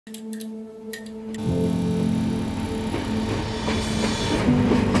There's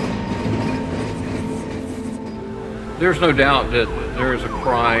no doubt that there is a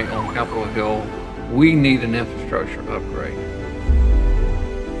cry on Capitol Hill. We need an infrastructure upgrade.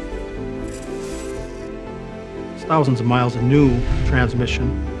 It's thousands of miles of new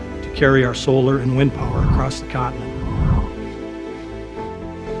transmission to carry our solar and wind power across the continent.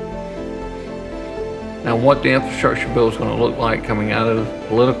 Now, what the infrastructure bill is going to look like coming out of the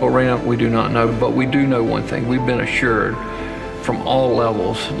political arena, we do not know, but we do know one thing. We've been assured from all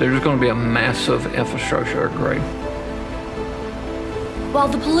levels there's going to be a massive infrastructure upgrade. While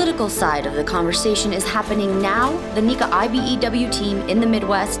the political side of the conversation is happening now, the NECA IBEW team in the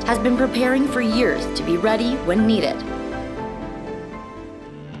Midwest has been preparing for years to be ready when needed.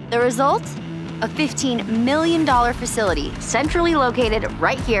 The result? A $15 million facility centrally located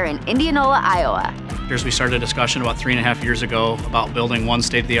right here in Indianola, Iowa. We started a discussion about 3.5 years ago about building one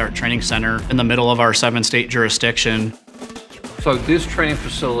state-of-the-art training center in the middle of our 7-state jurisdiction. So this training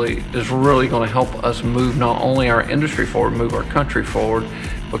facility is really going to help us move not only our industry forward, move our country forward,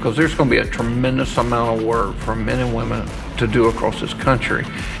 because there's going to be a tremendous amount of work for men and women to do across this country.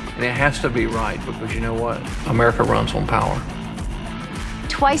 And it has to be right, because you know what? America runs on power.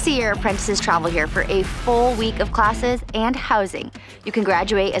 Twice a year, apprentices travel here for a full week of classes and housing. You can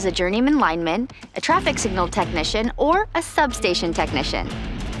graduate as a journeyman lineman, a traffic signal technician, or a substation technician.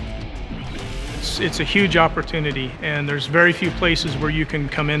 It's a huge opportunity, and there's very few places where you can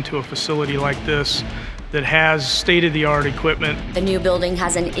come into a facility like this that has state-of-the-art equipment. The new building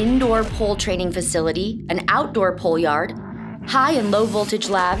has an indoor pole training facility, an outdoor pole yard, high and low voltage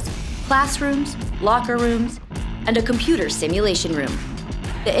labs, classrooms, locker rooms, and a computer simulation room.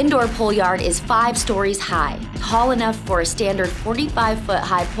 The indoor pole yard is 5 stories high, tall enough for a standard 45-foot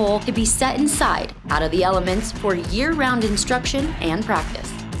high pole to be set inside, out of the elements for year-round instruction and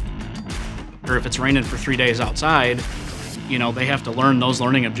practice. Or if it's raining for 3 days outside, you know, they have to learn those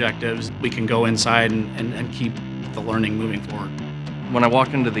learning objectives. We can go inside and keep the learning moving forward. When I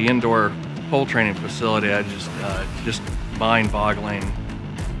walked into the indoor pole training facility, I just mind-boggling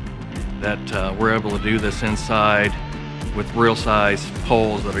that we're able to do this inside with real-size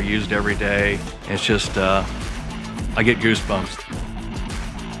poles that are used every day. It's just, I get goosebumps.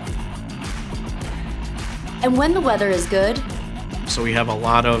 And when the weather is good, so we have a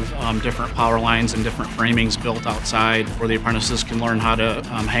lot of different power lines and different framings built outside where the apprentices can learn how to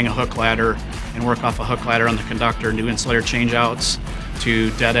hang a hook ladder and work off a hook ladder on the conductor and do insulator changeouts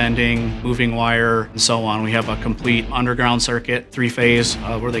to dead ending, moving wire, and so on. We have a complete underground circuit, 3-phase,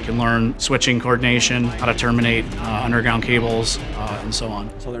 where they can learn switching coordination, how to terminate underground cables, and so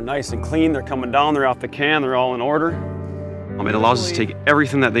on. So they're nice and clean, they're coming down, they're off the can, they're all in order. It allows us to take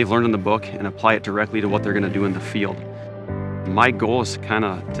everything that they've learned in the book and apply it directly to what they're going to do in the field. My goal is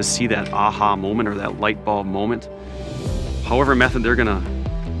to see that aha moment or that light bulb moment. However method they're going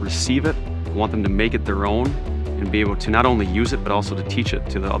to receive it, I want them to make it their own and be able to not only use it, but also to teach it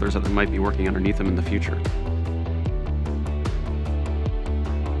to the others that might be working underneath them in the future.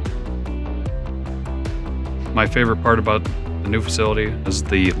 My favorite part about the new facility is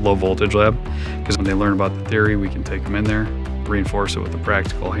the low voltage lab, because when they learn about the theory, we can take them in there, reinforce it with the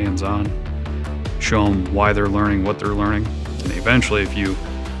practical hands-on, show them why they're learning what they're learning. And eventually, if you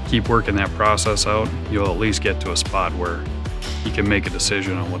keep working that process out, you'll at least get to a spot where you can make a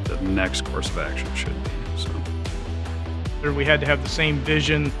decision on what the next course of action should be. So We had to have the same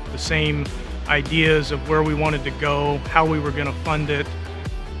vision, the same ideas of where we wanted to go, how we were going to fund it.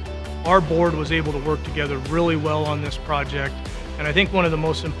 Our board was able to work together really well on this project, and I think one of the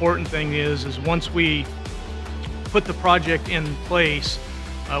most important thing is once we put the project in place,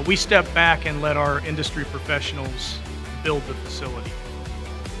 we stepped back and let our industry professionals build the facility.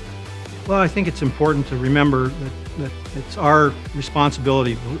 Well, I think it's important to remember that it's our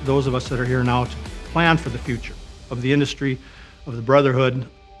responsibility, those of us that are here now, to plan for the future of the industry, of the brotherhood,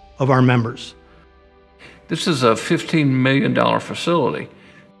 of our members. This is a $15 million facility.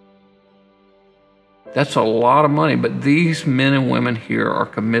 That's a lot of money, but these men and women here are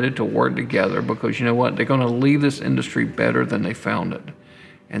committed to work together because you know what? They're going to leave this industry better than they found it,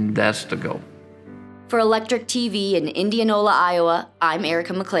 and that's the goal. for ElectricTV in Indianola, Iowa, I'm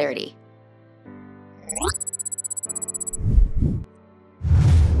Erica McClarity.